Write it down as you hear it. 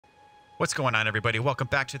What's going on, everybody? Welcome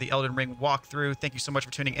back to the Elden Ring walkthrough. Thank you so much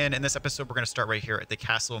for tuning in. In this episode, we're going to start right here at the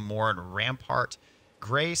Castle Morne Rampart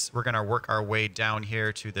Grace. We're going to work our way down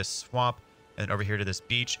here to this swamp and over here to this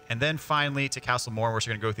beach. And then finally to Castle Morne, we're just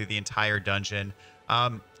going to go through the entire dungeon.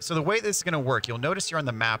 So the way this is going to work, you'll notice here on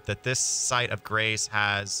the map that this site of Grace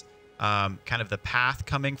has kind of the path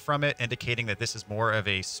coming from it, indicating that this is more of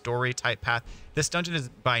a story type path. This dungeon is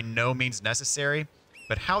by no means necessary,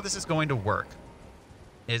 but how this is going to work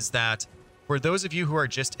is that for those of you who are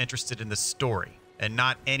just interested in the story and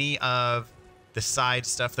not any of the side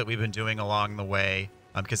stuff that we've been doing along the way,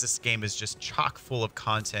 because this game is just chock full of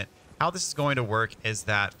content, how this is going to work is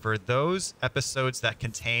that for those episodes that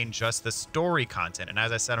contain just the story content, and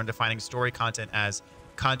as I said, I'm defining story content as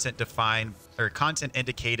content defined or content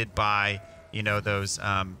indicated by, you know, those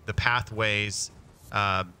the pathways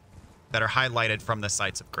that are highlighted from the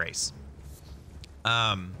sites of Grace.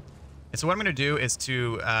 And so what I'm going to do is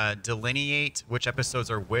to delineate which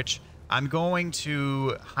episodes are which. I'm going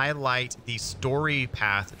to highlight the story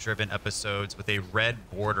path-driven episodes with a red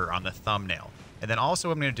border on the thumbnail. And then also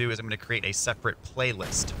what I'm going to do is I'm going to create a separate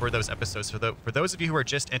playlist for those episodes. So for those of you who are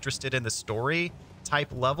just interested in the story type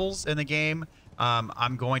levels in the game,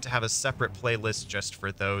 I'm going to have a separate playlist just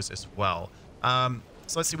for those as well. So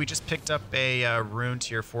let's see, we just picked up a rune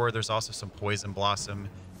tier 4. There's also some poison blossom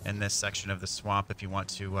in this section of the swamp if you want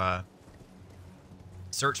to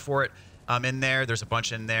search for it. In there's a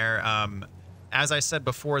bunch in there. As I said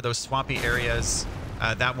before, those swampy areas,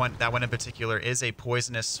 that one in particular is a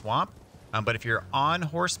poisonous swamp. But if you're on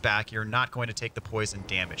horseback, you're not going to take the poison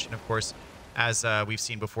damage. And of course, as we've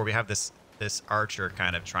seen before, we have this archer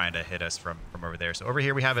kind of trying to hit us from over there. So over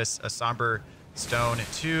here we have a somber stone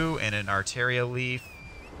 2 and an arteria leaf.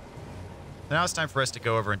 Now it's time for us to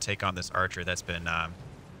go over and take on this archer that's been a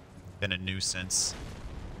nuisance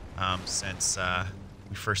since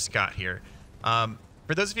we first got here.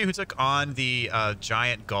 For those of you who took on the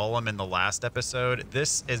giant golem in the last episode,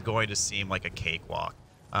 this is going to seem like a cakewalk.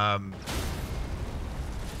 I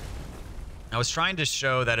was trying to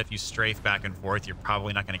show that if you strafe back and forth, you're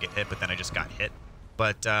probably not going to get hit, but then I just got hit.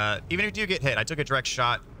 But even if you do get hit, I took a direct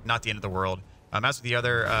shot, not the end of the world. As with the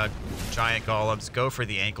other giant golems, go for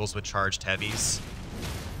the ankles with charged heavies.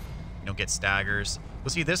 You don't get staggers. Well,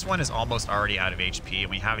 see, this one is almost already out of HP, and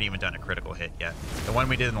we haven't even done a critical hit yet. The one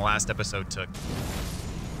we did in the last episode took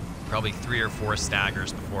probably 3 or 4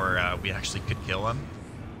 staggers before we actually could kill him.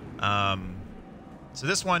 So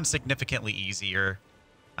this one's significantly easier.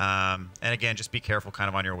 And again, just be careful kind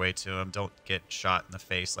of on your way to him. Don't get shot in the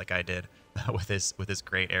face like I did with his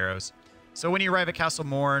great arrows. So when you arrive at Castle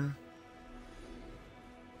Morne,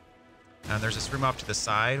 there's this room off to the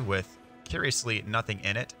side with, curiously, nothing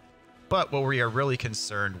in it. But what we are really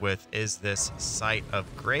concerned with is this site of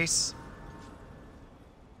Grace.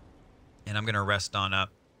 And I'm going to rest on up.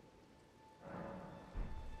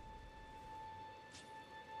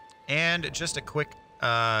 And just a quick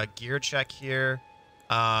gear check here.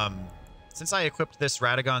 Since I equipped this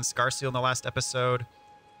Radagon Scar Seal in the last episode,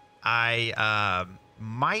 I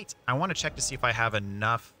want to check to see if I have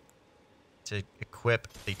enough to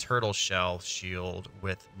equip the turtle shell shield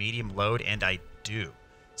with medium load, and I do.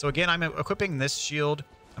 So again, I'm equipping this shield.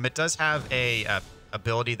 It does have a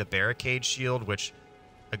ability, the barricade shield, which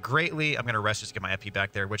greatly, I'm going to rest just to get my FP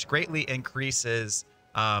back there, which greatly increases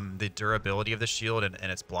the durability of the shield and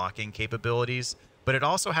its blocking capabilities. But it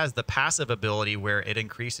also has the passive ability where it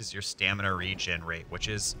increases your stamina regen rate, which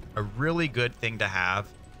is a really good thing to have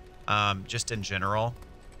just in general.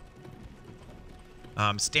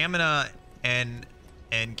 Stamina and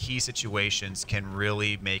key situations can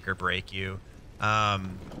really make or break you.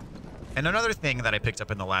 And another thing that I picked up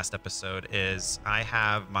in the last episode is I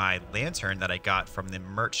have my lantern that I got from the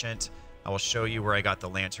merchant. I will show you where I got the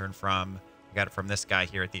lantern from. I got it from this guy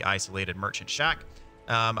here at the Isolated Merchant Shack.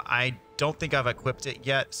 I don't think I've equipped it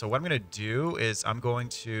yet. So what I'm going to do is I'm going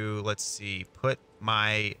to, let's see, put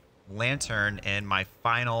my lantern in my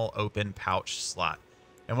final open pouch slot.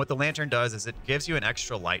 And what the lantern does is it gives you an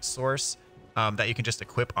extra light source that you can just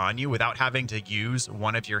equip on you without having to use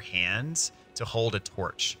one of your hands to hold a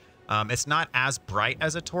torch. It's not as bright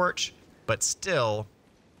as a torch, but still,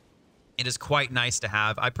 it is quite nice to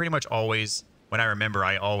have. I pretty much always, when I remember,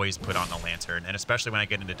 I always put on the lantern, and especially when I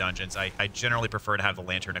get into dungeons, I generally prefer to have the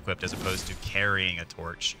lantern equipped as opposed to carrying a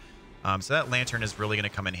torch. So that lantern is really going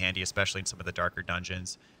to come in handy, especially in some of the darker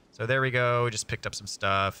dungeons. So there we go. Just picked up some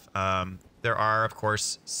stuff. There are, of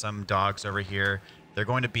course, some dogs over here. They're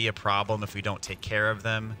going to be a problem if we don't take care of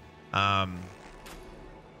them.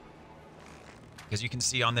 Because you can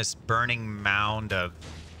see on this burning mound of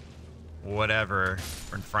whatever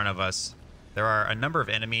in front of us, There are a number of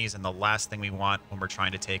enemies, and the last thing we want when we're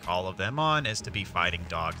trying to take all of them on is to be fighting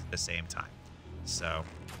dogs at the same time. So,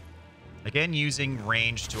 again, using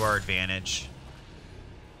range to our advantage.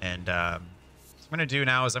 And what I'm going to do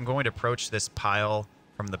now is I'm going to approach this pile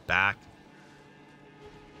from the back.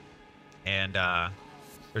 And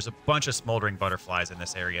there's a bunch of smoldering butterflies in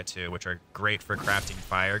this area, too, which are great for crafting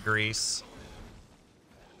fire grease.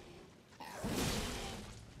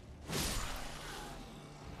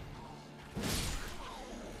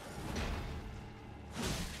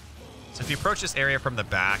 So if you approach this area from the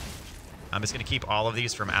back, I'm just going to keep all of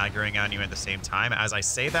these from aggroing on you at the same time. As I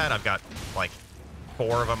say that, I've got like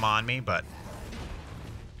 4 of them on me, but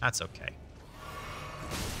that's okay.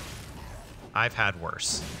 I've had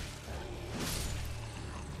worse.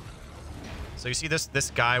 So you see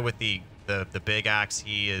this guy with the big axe,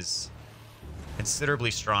 he is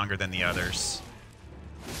considerably stronger than the others.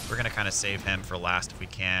 We're going to kind of save him for last if we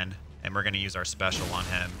can, and we're going to use our special on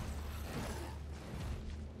him.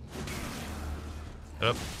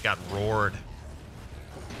 Oop, got roared.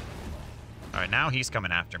 All right, now he's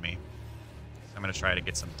coming after me. So I'm going to try to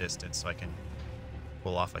get some distance so I can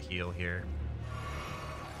pull off a heal here.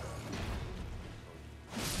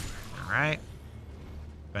 All right.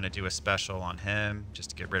 Going to do a special on him just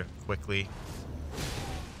to get rid of him quickly.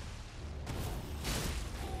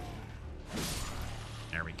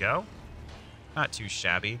 There we go. Not too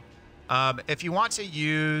shabby. If you want to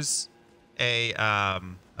use a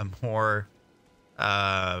more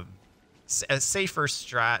a safer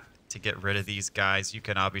strat to get rid of these guys, you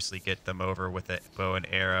can obviously get them over with a bow and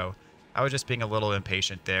arrow. I was just being a little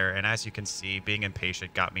impatient there, and as you can see, being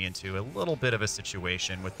impatient got me into a little bit of a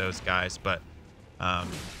situation with those guys, but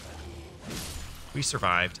we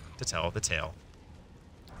survived to tell the tale.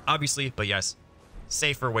 Obviously, but yes,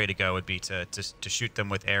 safer way to go would be to shoot them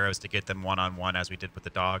with arrows to get them one-on-one as we did with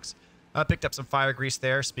the dogs. Picked up some fire grease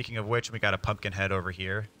there. Speaking of which, we got a pumpkin head over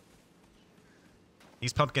here.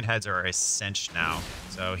 These pumpkin heads are a cinch now.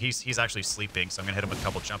 So he's actually sleeping, so I'm going to hit him with a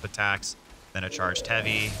couple jump attacks, then a charged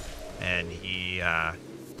heavy, and he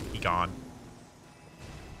gone.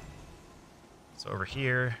 So over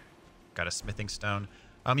here, got a smithing stone.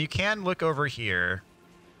 You can look over here,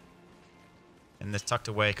 and this tucked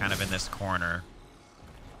away kind of in this corner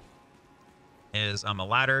is a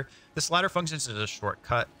ladder. This ladder functions as a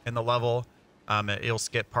shortcut in the level. It'll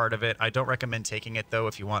skip part of it. I don't recommend taking it, though,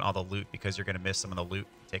 if you want all the loot, because you're going to miss some of the loot.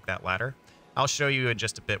 Take that ladder. I'll show you in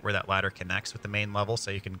just a bit where that ladder connects with the main level,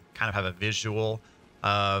 so you can kind of have a visual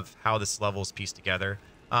of how this level is pieced together.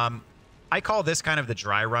 I call this kind of the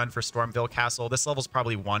dry run for Stormville Castle. This level's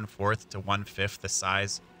probably 1/4 to 1/5 the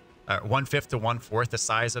size, 1/5 to 1/4 the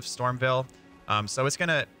size of Stormville. So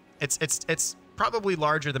it's probably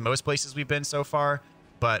larger than most places we've been so far,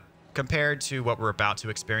 but compared to what we're about to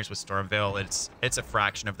experience with Stormville, it's a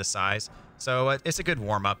fraction of the size. So it's a good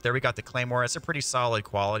warm-up. There we got the Claymore. It's a pretty solid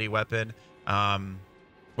quality weapon.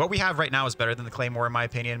 What we have right now is better than the Claymore, in my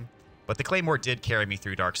opinion. But the Claymore did carry me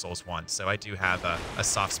through Dark Souls 1, so I do have a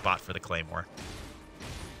soft spot for the Claymore.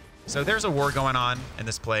 So there's a war going on in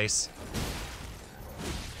this place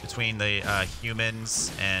between the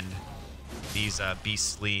humans and these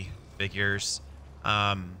beastly figures.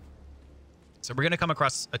 So we're going to come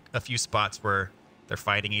across a few spots where they're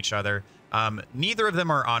fighting each other. Neither of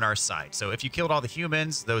them are on our side. So if you killed all the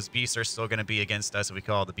humans, those beasts are still going to be against us. If we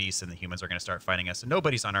kill all the beasts, and the humans are going to start fighting us. So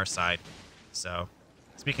nobody's on our side. So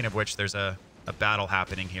speaking of which, there's a battle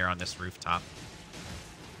happening here on this rooftop.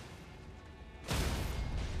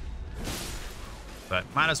 But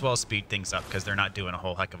might as well speed things up because they're not doing a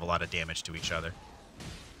whole heck of a lot of damage to each other.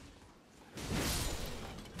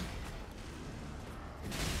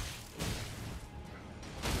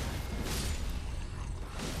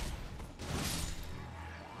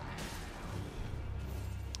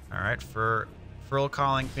 All right, for Frill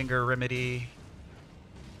Calling Finger Remedy.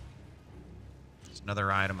 There's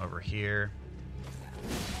another item over here.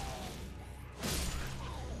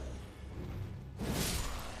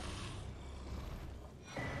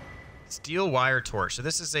 Steel Wire Torch. So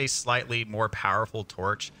this is a slightly more powerful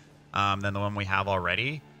torch than the one we have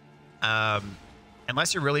already.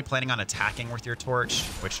 Unless you're really planning on attacking with your torch,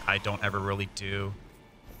 which I don't ever really do.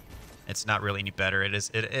 It's not really any better. It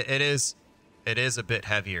is a bit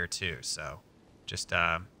heavier too, so just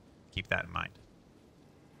keep that in mind.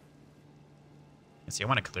 Let's see, I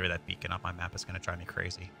want to clear that beacon off my map. It's going to drive me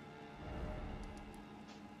crazy.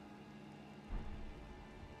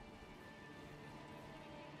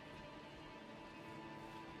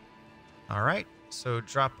 All right, so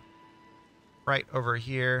drop right over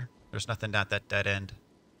here. There's nothing at that dead end.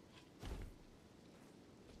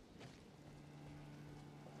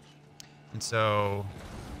 And And so,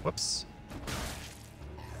 whoops.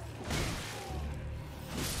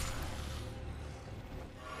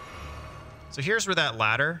 So here's where that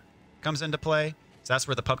ladder comes into play. So that's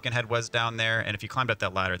where the pumpkin head was down there. And if you climbed up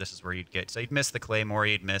that ladder, this is where you'd get. So you'd miss the claymore,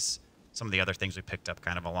 you'd miss some of the other things we picked up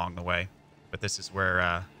kind of along the way. But this is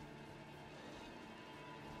where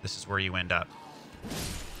you end up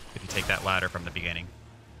if you take that ladder from the beginning.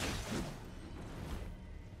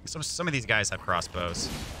 Some of these guys have crossbows.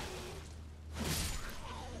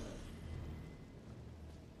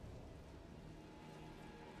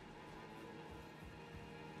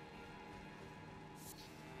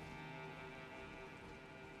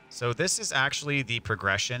 So this is actually the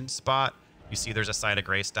progression spot. You see there's a site of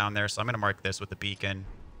grace down there. So I'm going to mark this with a beacon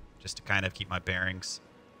just to kind of keep my bearings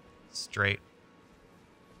straight.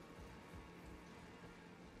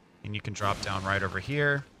 And you can drop down right over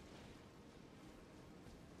here.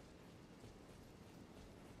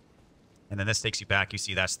 And then this takes you back. You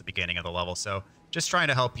see that's the beginning of the level. So just trying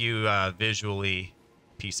to help you visually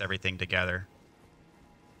piece everything together.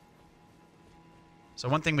 So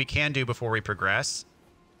one thing we can do before we progress,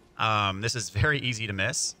 this is very easy to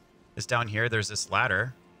miss, is down here there's this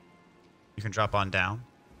ladder. You can drop on down.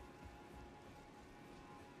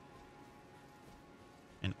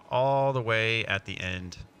 And all the way at the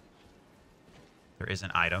end, there is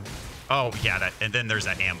an item. Oh, yeah, and then there's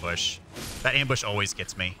that ambush. That ambush always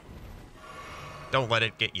gets me. Don't let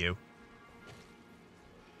it get you.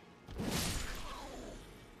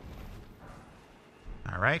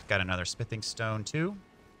 All right, got another smithing stone too.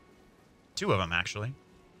 2 of them, actually.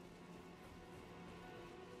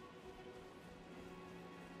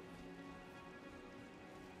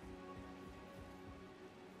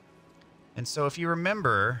 And so if you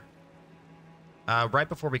remember, right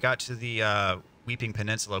before we got to the Weeping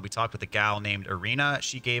Peninsula, we talked with a gal named Irina.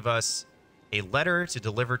 She gave us a letter to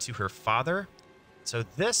deliver to her father. So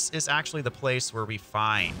this is actually the place where we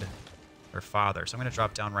find her father. So I'm going to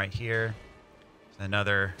drop down right here. There's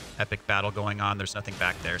another epic battle going on. There's nothing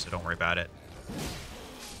back there, so don't worry about it.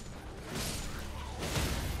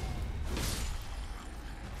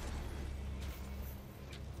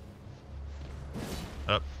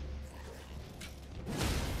 Up.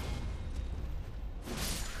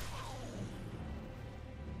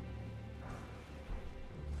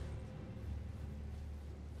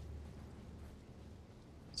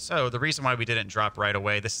 So the reason why we didn't drop right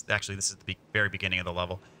away, this is the very beginning of the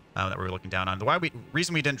level that we were looking down on. The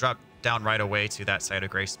reason we didn't drop down right away to that site of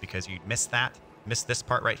grace is because you missed this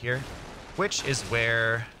part right here, which is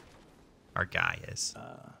where our guy is.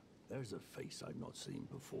 There's a face I've not seen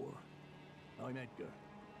before. I'm Edgar,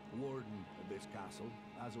 warden of this castle,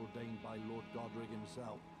 as ordained by Lord Godric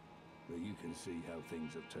himself. But you can see how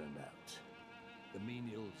things have turned out. The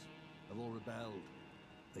menials have all rebelled.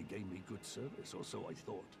 They gave me good service, or so I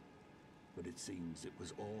thought. But it seems it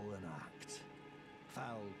was all an act.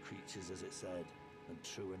 Foul creatures, as it said, and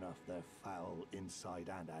true enough, they're foul inside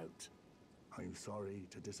and out. I'm sorry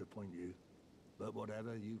to disappoint you, but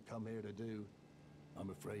whatever you come here to do, I'm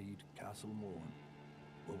afraid Castle Morne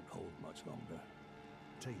won't hold much longer.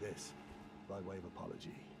 Take this by way of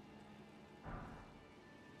apology.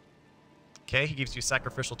 Okay, he gives you a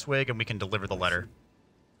sacrificial twig, and we can deliver the letter.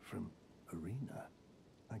 From Irina.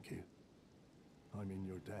 Thank you. I'm in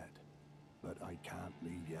your debt, but I can't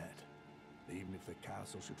leave yet. Even if the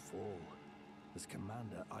castle should fall, as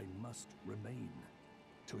commander, I must remain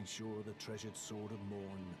to ensure the treasured sword of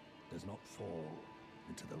Morne does not fall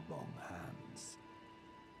into the wrong hands.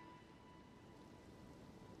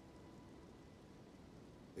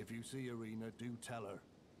 If you see Irina, do tell her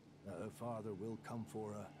that her father will come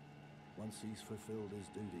for her once he's fulfilled his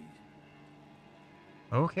duties.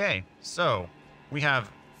 Okay, so we have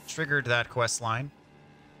triggered that quest line.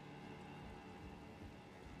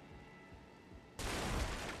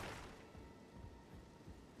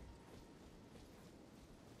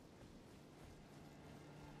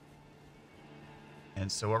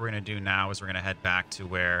 And so what we're going to do now is we're going to head back to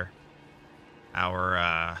where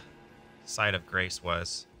our site of grace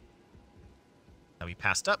was that we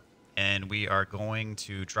passed up, and we are going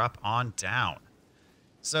to drop on down.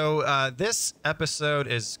 So this episode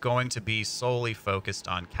is going to be solely focused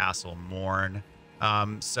on Castle Morne.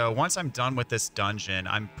 So once I'm done with this dungeon,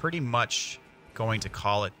 I'm pretty much going to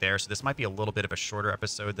call it there. So this might be a little bit of a shorter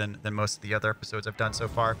episode than most of the other episodes I've done so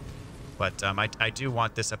far. But I do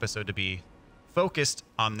want this episode to be focused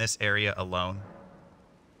on this area alone.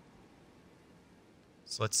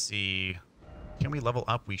 So let's see. Can we level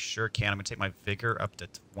up? We sure can. I'm going to take my vigor up to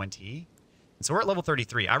 20. So we're at level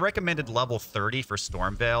 33. I recommended level 30 for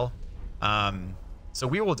Stormveil. So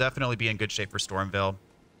we will definitely be in good shape for Stormveil.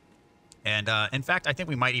 And in fact, I think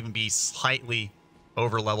we might even be slightly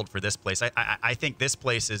over-leveled for this place. I think this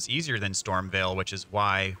place is easier than Stormvale, which is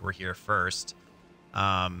why we're here first.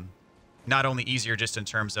 Not only easier just in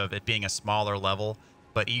terms of it being a smaller level,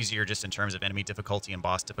 but easier just in terms of enemy difficulty and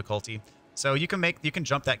boss difficulty. So you can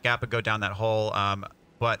jump that gap and go down that hole.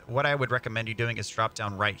 But what I would recommend you doing is drop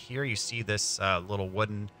down right here. You see this little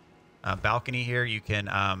wooden balcony here. You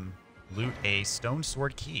can loot a stone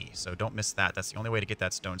sword key. So don't miss that. That's the only way to get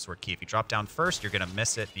that stone sword key. If you drop down first, you're going to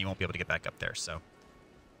miss it and you won't be able to get back up there. So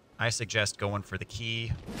I suggest going for the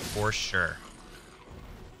key for sure.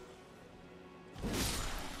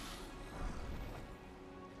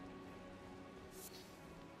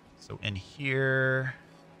 So in here,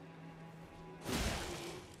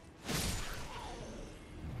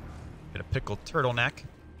 get a pickled turtleneck.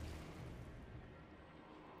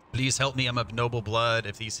 Please help me, I'm of noble blood.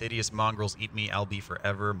 If these hideous mongrels eat me, I'll be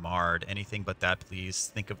forever marred. Anything but that,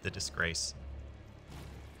 please. Think of the disgrace.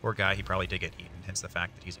 Poor guy, he probably did get eaten, hence the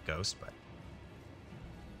fact that he's a ghost, but...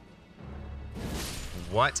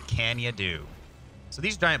 what can you do? So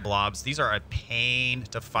these giant blobs, these are a pain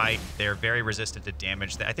to fight. They're very resistant to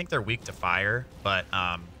damage. I think they're weak to fire, but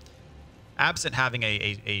absent having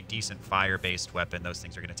a decent fire-based weapon, those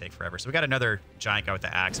things are going to take forever. So we got another giant guy with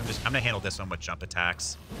the axe. I'm going to handle this one with jump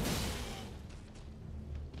attacks.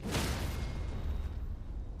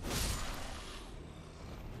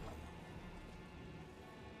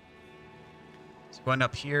 So going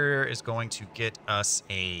up here is going to get us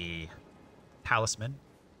a talisman.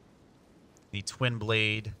 The Twin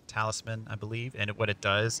Blade Talisman, I believe. And what it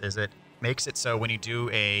does is it makes it so when you do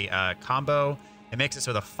a combo, it makes it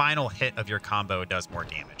so the final hit of your combo does more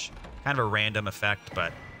damage. Kind of a random effect,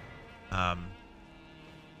 but not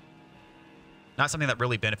something that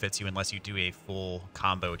really benefits you unless you do a full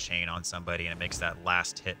combo chain on somebody and it makes that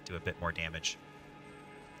last hit do a bit more damage.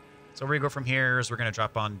 So where we go from here is we're going to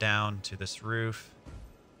drop on down to this roof.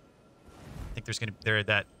 I think there's going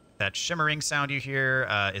to... That shimmering sound you hear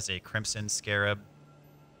is a crimson scarab.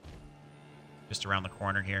 Just around the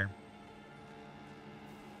corner here.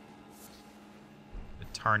 The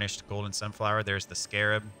tarnished golden sunflower. There's the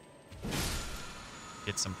scarab.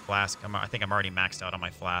 Get some flask. I think I'm already maxed out on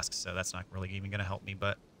my flasks, so that's not really even going to help me,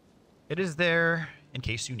 but it is there in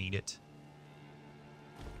case you need it.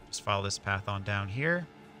 Just follow this path on down here.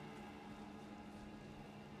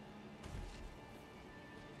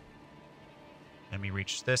 And we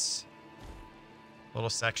reach this little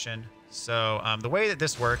section. So the way that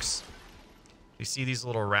this works, you see these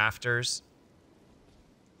little rafters.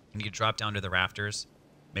 And you drop down to the rafters.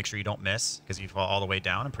 Make sure you don't miss, because if you fall all the way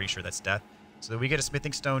down, I'm pretty sure that's death. So we get a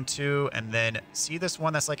smithing stone too, and then see this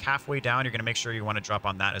one that's like halfway down. You're gonna make sure you want to drop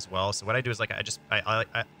on that as well. So what I do is like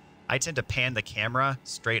I tend to pan the camera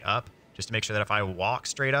straight up just to make sure that if I walk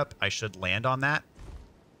straight up, I should land on that.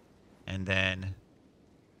 And then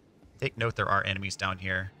take note there are enemies down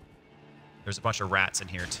here. There's a bunch of rats in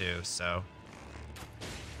here too, so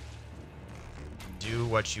do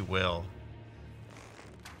what you will.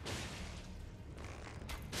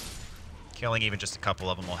 Killing even just a couple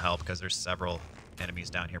of them will help because there's several enemies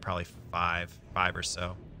down here, probably five or so.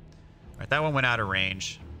 All right, that one went out of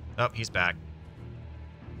range. Oh, he's back.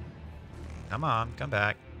 Come on, come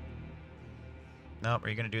back. Nope, are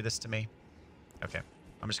you going to do this to me? Okay,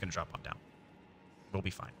 I'm just going to drop on down. We'll be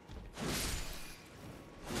fine.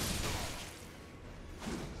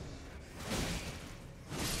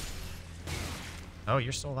 Oh,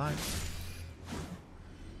 you're still alive.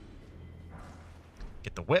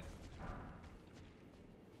 Get the whip.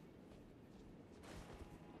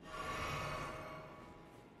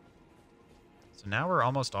 So now we're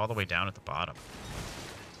almost all the way down at the bottom.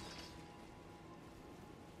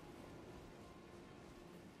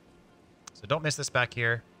 So don't miss this back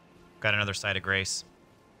here. Got another site of grace.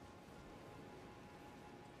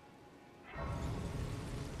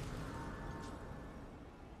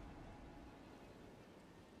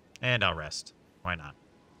 And I'll rest. Why not?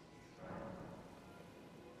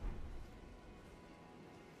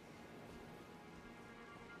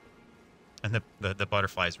 And the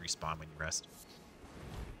butterflies respawn when you rest.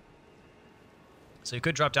 So you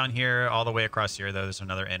could drop down here, all the way across here, though. There's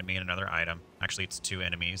another enemy and another item. Actually, it's two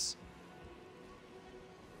enemies.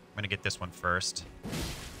 I'm going to get this one first.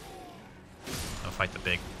 I'll fight the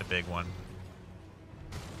big one.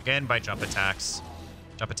 Again, by jump attacks.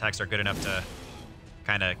 Jump attacks are good enough to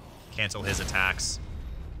kind of cancel his attacks.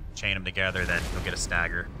 Chain them together, then he'll get a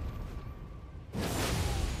stagger.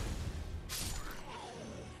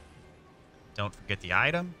 Don't forget the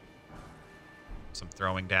item. Some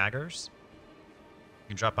throwing daggers.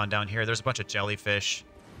 You can drop on down here. There's a bunch of jellyfish,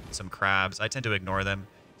 some crabs. I tend to ignore them.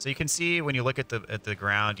 So you can see when you look at the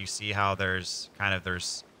ground, you see how there's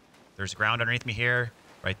ground underneath me here.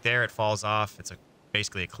 Right there, it falls off. It's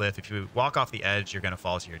basically a cliff. If you walk off the edge, you're going to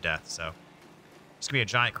fall to your death. So there's going to be a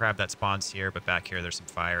giant crab that spawns here, but back here there's some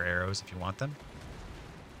fire arrows if you want them.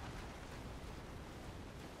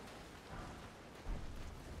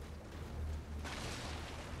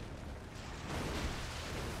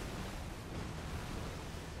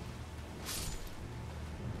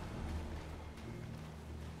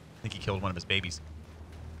 I think he killed one of his babies.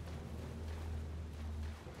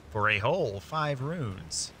 For a whole 5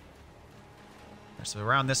 runes. So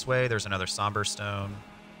around this way, there's another somber stone.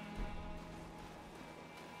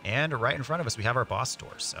 And right in front of us, we have our boss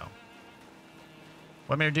door. So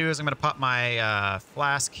what I'm going to do is I'm going to pop my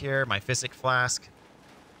flask here, my physic flask.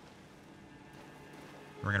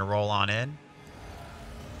 We're going to roll on in.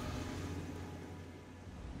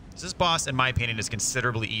 This boss, in my opinion, is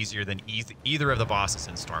considerably easier than either of the bosses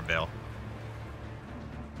in Stormvale.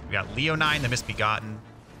 We got Leonine, the Misbegotten.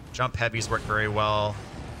 Jump heavies work very well.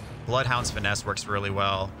 Bloodhound's finesse works really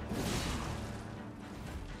well.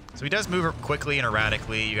 So he does move quickly and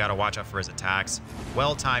erratically. You got to watch out for his attacks.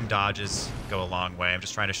 Well-timed dodges go a long way. I'm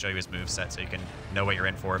just trying to show you his moveset so you can know what you're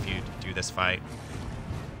in for if you do this fight.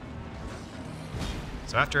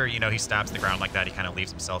 So after, you know, he stabs the ground like that, he kind of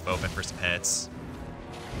leaves himself open for some hits.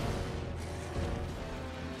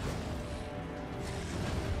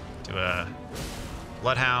 Do a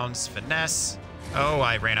Bloodhound's finesse. Oh,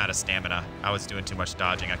 I ran out of stamina. I was doing too much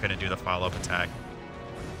dodging. I couldn't do the follow-up attack.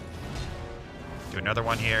 Do another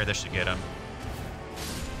one here. This should get him.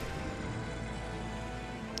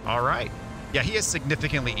 All right. Yeah, he is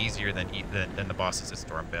significantly easier than the bosses at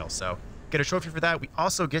Stormvale. So get a trophy for that. We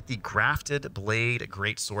also get the Grafted Blade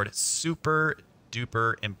Greatsword. Super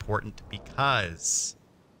duper important because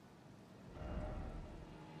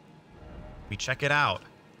we check it out.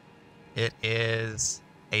 It is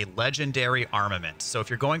a legendary armament. So if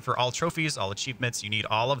you're going for all trophies, all achievements, you need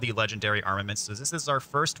all of the legendary armaments. So this is our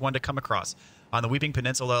first one to come across. On the Weeping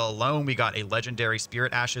Peninsula alone, we got a legendary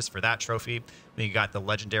Spirit Ashes for that trophy. We got the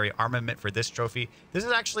legendary armament for this trophy. This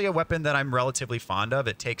is actually a weapon that I'm relatively fond of.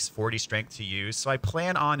 It takes 40 strength to use. So I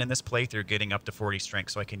plan on, in this playthrough, getting up to 40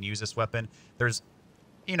 strength so I can use this weapon. There's,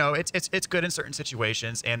 you know, it's good in certain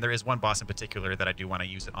situations, and there is one boss in particular that I do want to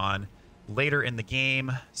use it on later in the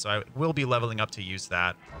game, so I will be leveling up to use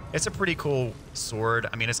that. It's a pretty cool sword.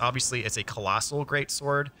 I mean, it's a colossal great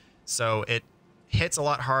sword, so it hits a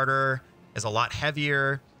lot harder, is a lot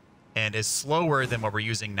heavier, and is slower than what we're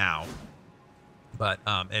using now. But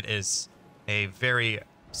it is a very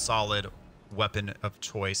solid weapon of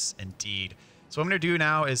choice indeed. So what I'm going to do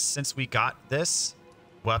now is, since we got this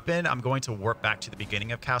weapon, I'm going to warp back to the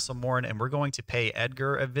beginning of Castle Morne, and we're going to pay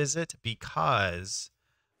Edgar a visit because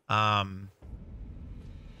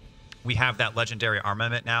we have that legendary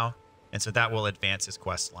armament now, and so that will advance his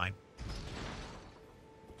quest line.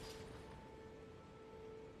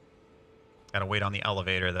 Gotta wait on the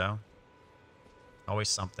elevator, though. Always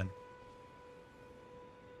something.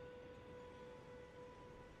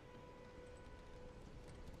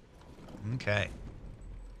 Okay.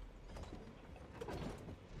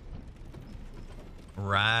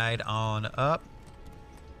 Ride on up.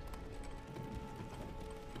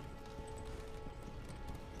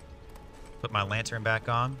 Put my lantern back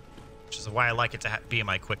on, which is why I like it to be in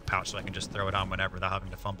my quick pouch so I can just throw it on whenever without having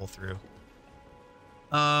to fumble through.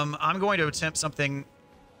 I'm going to attempt something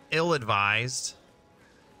ill-advised.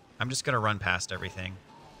 I'm just going to run past everything.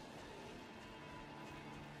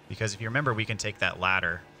 Because if you remember, we can take that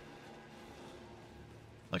ladder.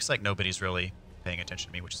 Looks like nobody's really paying attention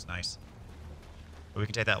to me, which is nice. But we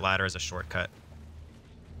can take that ladder as a shortcut.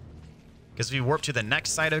 Because if we warp to the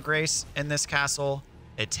next site of grace in this castle,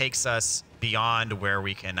 it takes us beyond where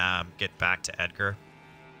we can get back to Edgar.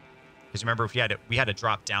 Because remember, if we had to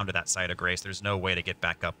drop down to that site of grace. There's no way to get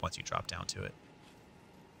back up once you drop down to it.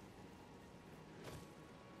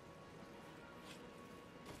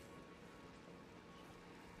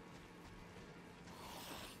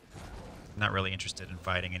 I'm not really interested in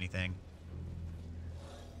fighting anything.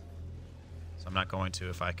 So I'm not going to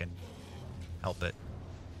if I can help it.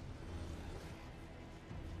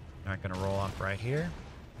 I'm not going to roll off right here.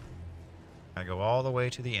 I go all the way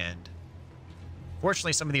to the end.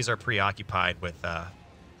 Fortunately, some of these are preoccupied with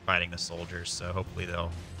fighting the soldiers, so hopefully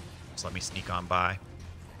they'll just let me sneak on by.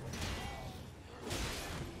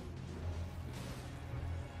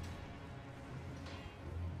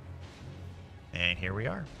 And here we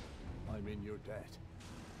are. I'm in your debt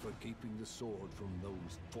for keeping the sword from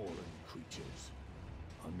those fallen creatures.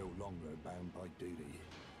 I'm no longer bound by duty.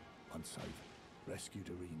 I'm safe. Rescued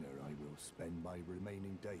Arena, I will spend my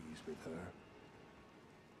remaining days with her.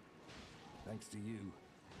 Thanks to you,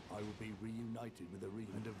 I will be reunited with Arena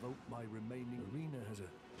and devote my remaining... Arena has a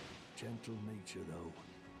gentle nature, though.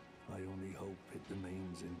 I only hope it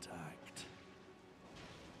remains intact.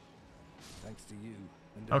 Thanks to you.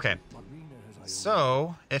 And Okay.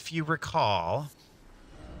 So, if you recall,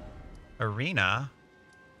 Arena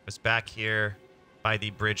was back here by the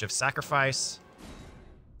Bridge of Sacrifice,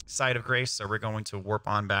 Side of Grace. So we're going to warp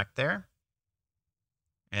on back there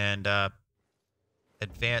and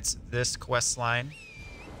advance this quest line.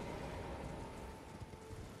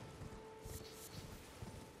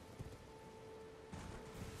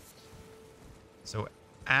 So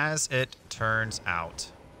as it turns out,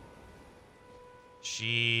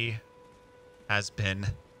 she has been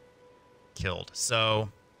killed. So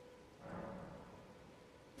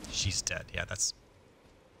she's dead. Yeah,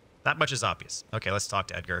 that much is obvious. Okay, let's talk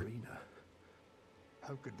to Edgar. Arena,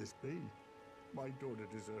 how could this be? My daughter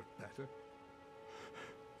deserved better.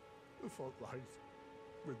 The fault lies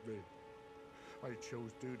with me. I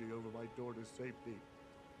chose duty over my daughter's safety.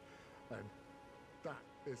 And that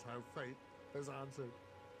is how fate has answered.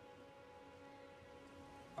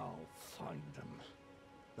 I'll find them.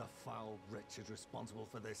 The foul wretches responsible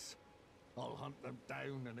for this. I'll hunt them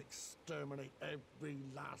down and exterminate every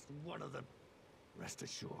last one of them. Rest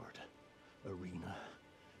assured, Arena,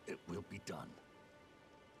 it will be done.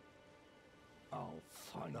 I'll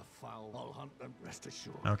find the foul. I'll hunt them. Rest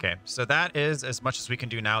assured. Okay, so that is as much as we can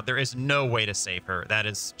do now. There is no way to save her. That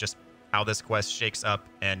is just how this quest shakes up.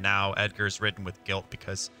 And now Edgar's ridden with guilt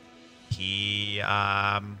because he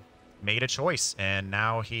made a choice, and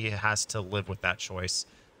now he has to live with that choice.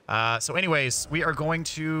 So anyways, we are going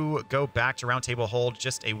to go back to Round Table Hold.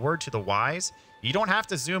 Just a word to the wise. You don't have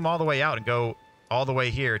to zoom all the way out and go all the way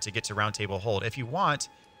here to get to Round Table Hold. If you want,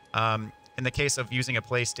 in the case of using a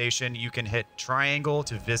PlayStation, you can hit triangle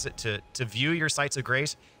to visit, to view your sites of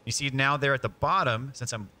grace. You see now there at the bottom,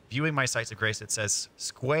 since I'm viewing my sites of grace, it says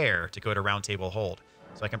square to go to Round Table Hold.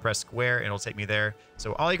 So I can press square and it'll take me there.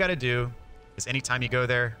 So all you got to do is anytime you go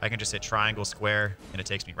there, I can just hit triangle, square, and it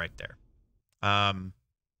takes me right there.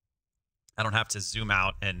 I don't have to zoom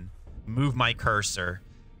out and move my cursor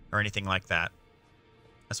or anything like that.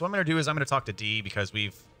 So what I'm going to do is I'm going to talk to D because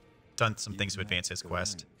we've done some things to advance his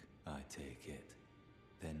quest. I take it.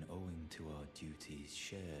 Then owing to our duties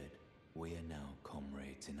shared, we are now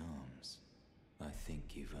comrades in arms. I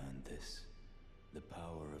think you've earned this. The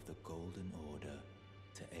power of the Golden Order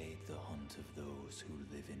to aid the hunt of those who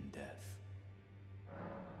live in death.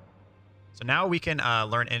 So now we can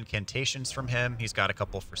learn incantations from him. He's got a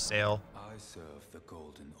couple for sale. I serve the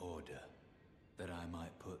Golden Order, that I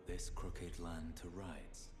might put this crooked land to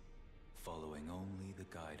rights, following only the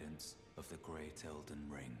guidance of the great Elden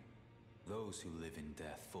Ring. Those who live in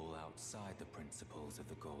death fall outside the principles of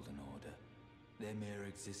the Golden Order. Their mere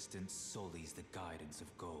existence sullies the guidance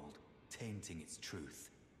of gold, tainting its truth.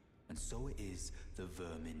 And so it is the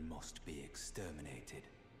vermin must be exterminated,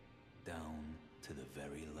 down to the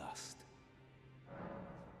very last.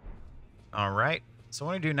 All right. So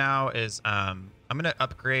what I do now is I'm going to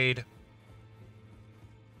upgrade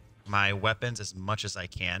my weapons as much as I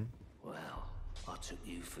can. Well, I took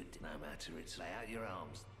you for no matter. It's lay out your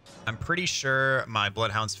arms. I'm pretty sure my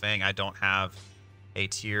Bloodhound's Fang, I don't have a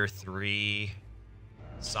tier 3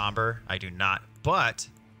 somber. I do not. But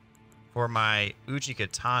for my Uji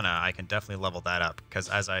Katana, I can definitely level that up because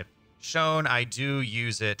as I've shown, I do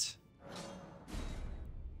use it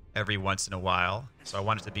every once in a while. So I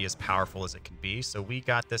want it to be as powerful as it can be. So we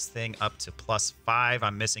got this thing up to +5.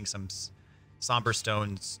 I'm missing some somber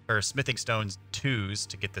stones or smithing stones 2s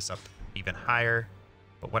to get this up even higher.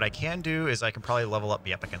 But what I can do is I can probably level up.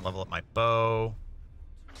 Yep, I can level up my bow.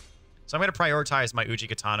 So I'm going to prioritize my Uji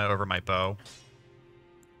Katana over my bow.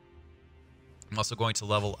 I'm also going to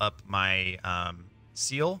level up my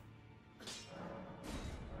seal.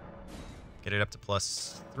 Get it up to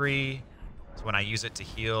 +3. So when I use it to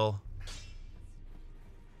heal,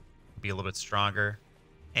 be a little bit stronger.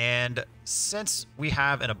 And since we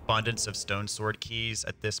have an abundance of stone sword keys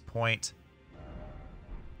at this point,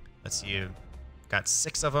 let's see, got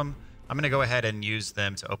 6 of them. I'm going to go ahead and use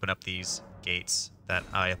them to open up these gates that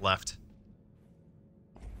I left.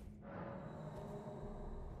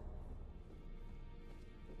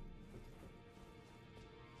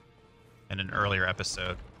 In an earlier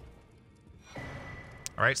episode.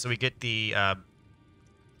 All right, so we get the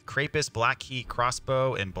Krapus Black Key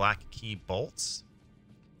Crossbow and Black Key Bolts.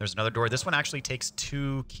 There's another door. This one actually takes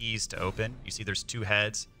 2 keys to open. You see there's 2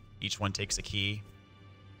 heads. Each one takes a key.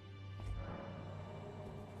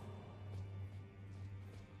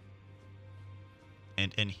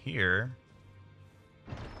 And in here,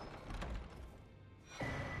 I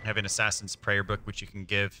have an Assassin's Prayer book, which you can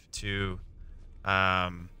give to, I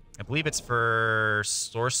believe it's for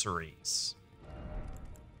sorceries.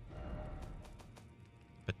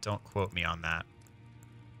 But don't quote me on that.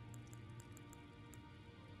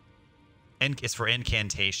 And it's for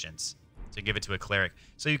incantations. So give it to a cleric.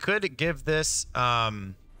 So you could give this,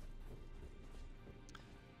 so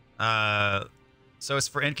it's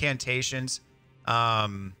for incantations.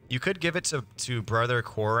 You could give it to Brother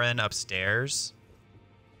Corin upstairs.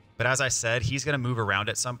 But as I said, he's going to move around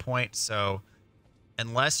at some point. So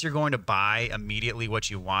unless you're going to buy immediately what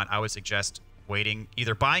you want, I would suggest waiting,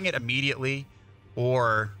 either buying it immediately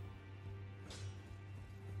or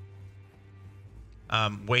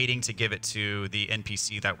waiting to give it to the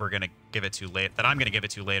NPC that we're going to give it to later, that I'm going to give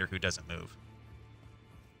it to later, who doesn't move.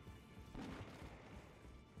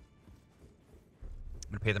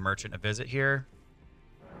 I'm going to pay the merchant a visit here.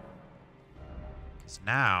 Because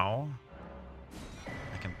now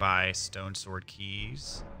I can buy stone sword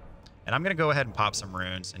keys. And I'm going to go ahead and pop some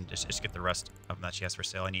runes and just get the rest of them that she has for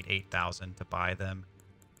sale. I need 8,000 to buy them.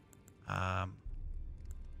 So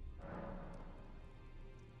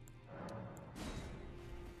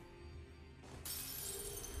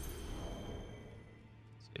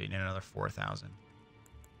you need another 4,000.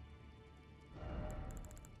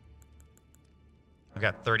 I've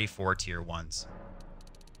got 34 tier 1s. Let's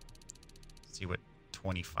see what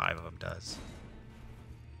 25 of them does.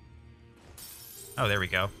 Oh, there we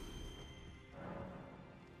go.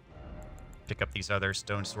 Pick up these other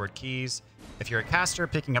stone sword keys. If you're a caster,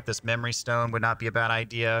 picking up this memory stone would not be a bad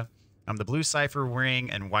idea. The blue cipher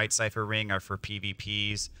ring and white cipher ring are for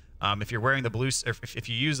PvPs. If you're wearing the blue, if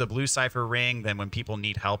you use the blue cipher ring, then when people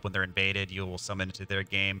need help when they're invaded, you will summon it to their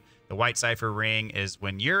game. The white cipher ring is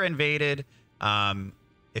when you're invaded.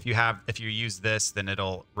 If you use this, then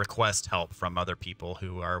it'll request help from other people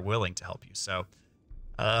who are willing to help you. So,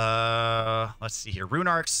 let's see here. Rune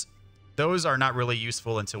arcs, those are not really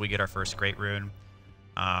useful until we get our first great rune.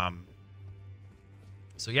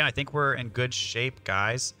 So yeah, I think we're in good shape,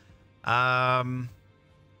 guys. So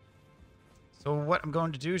what I'm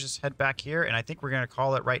going to do is just head back here, and I think we're going to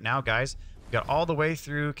call it right now, guys. We got all the way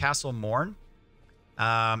through Castle Morne,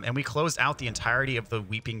 and we closed out the entirety of the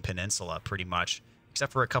Weeping Peninsula, pretty much,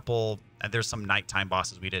 except for a couple. There's some nighttime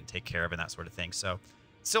bosses we didn't take care of and that sort of thing. So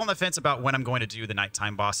still on the fence about when I'm going to do the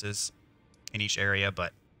nighttime bosses in each area,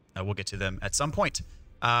 but we'll get to them at some point.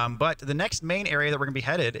 But the next main area that we're going to be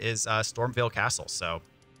headed is Stormvale Castle. So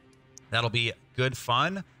that'll be good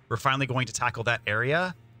fun. We're finally going to tackle that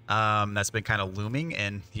area that's been kind of looming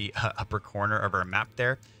in the upper corner of our map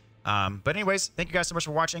there. But anyways, thank you guys so much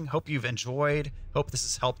for watching. Hope you've enjoyed. Hope this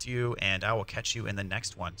has helped you, and I will catch you in the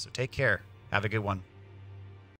next one. So take care. Have a good one.